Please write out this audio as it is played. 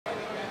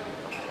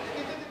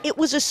It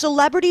was a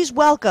celebrity's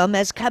welcome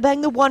as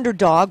Kabang the Wonder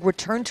Dog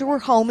returned to her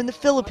home in the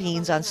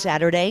Philippines on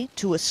Saturday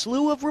to a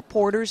slew of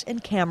reporters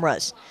and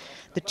cameras.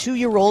 The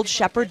 2-year-old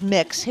shepherd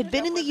mix had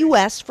been in the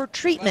U.S. for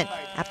treatment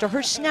after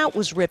her snout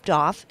was ripped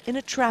off in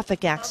a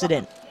traffic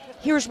accident.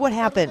 Here's what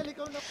happened.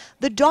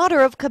 The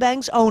daughter of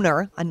Kabang's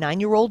owner, a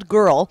 9-year-old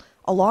girl,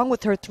 along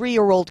with her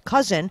 3-year-old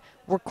cousin,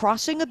 were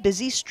crossing a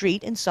busy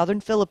street in southern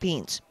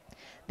Philippines.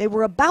 They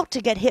were about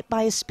to get hit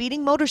by a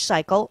speeding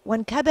motorcycle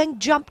when Kabang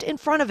jumped in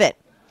front of it.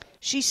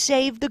 She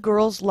saved the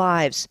girls'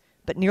 lives,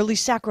 but nearly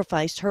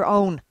sacrificed her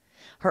own.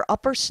 Her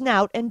upper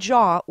snout and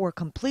jaw were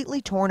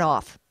completely torn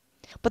off.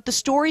 But the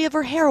story of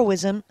her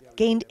heroism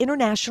gained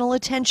international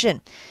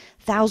attention.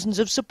 Thousands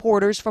of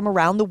supporters from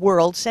around the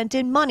world sent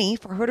in money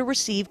for her to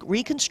receive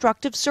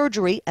reconstructive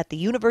surgery at the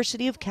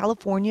University of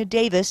California,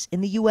 Davis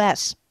in the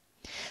U.S.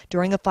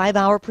 During a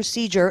 5-hour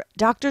procedure,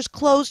 doctors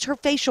closed her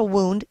facial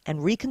wound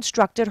and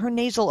reconstructed her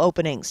nasal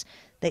openings.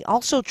 They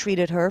also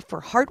treated her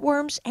for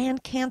heartworms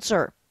and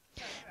cancer.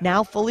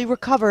 Now fully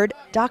recovered,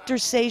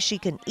 doctors say she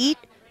can eat,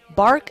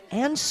 bark,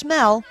 and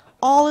smell,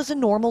 all as a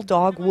normal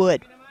dog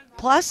would.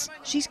 Plus,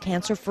 she's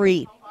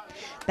cancer-free.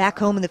 Back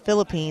home in the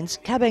Philippines,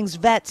 Kabang's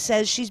vet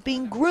says she's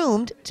being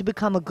groomed to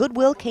become a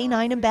Goodwill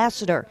Canine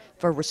Ambassador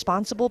for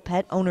responsible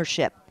pet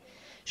ownership.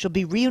 She'll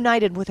be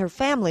reunited with her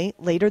family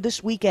later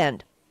this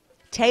weekend.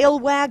 Tail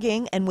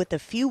wagging and with a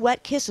few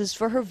wet kisses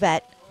for her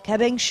vet,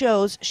 Kabang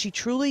shows she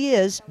truly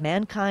is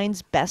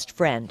mankind's best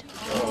friend.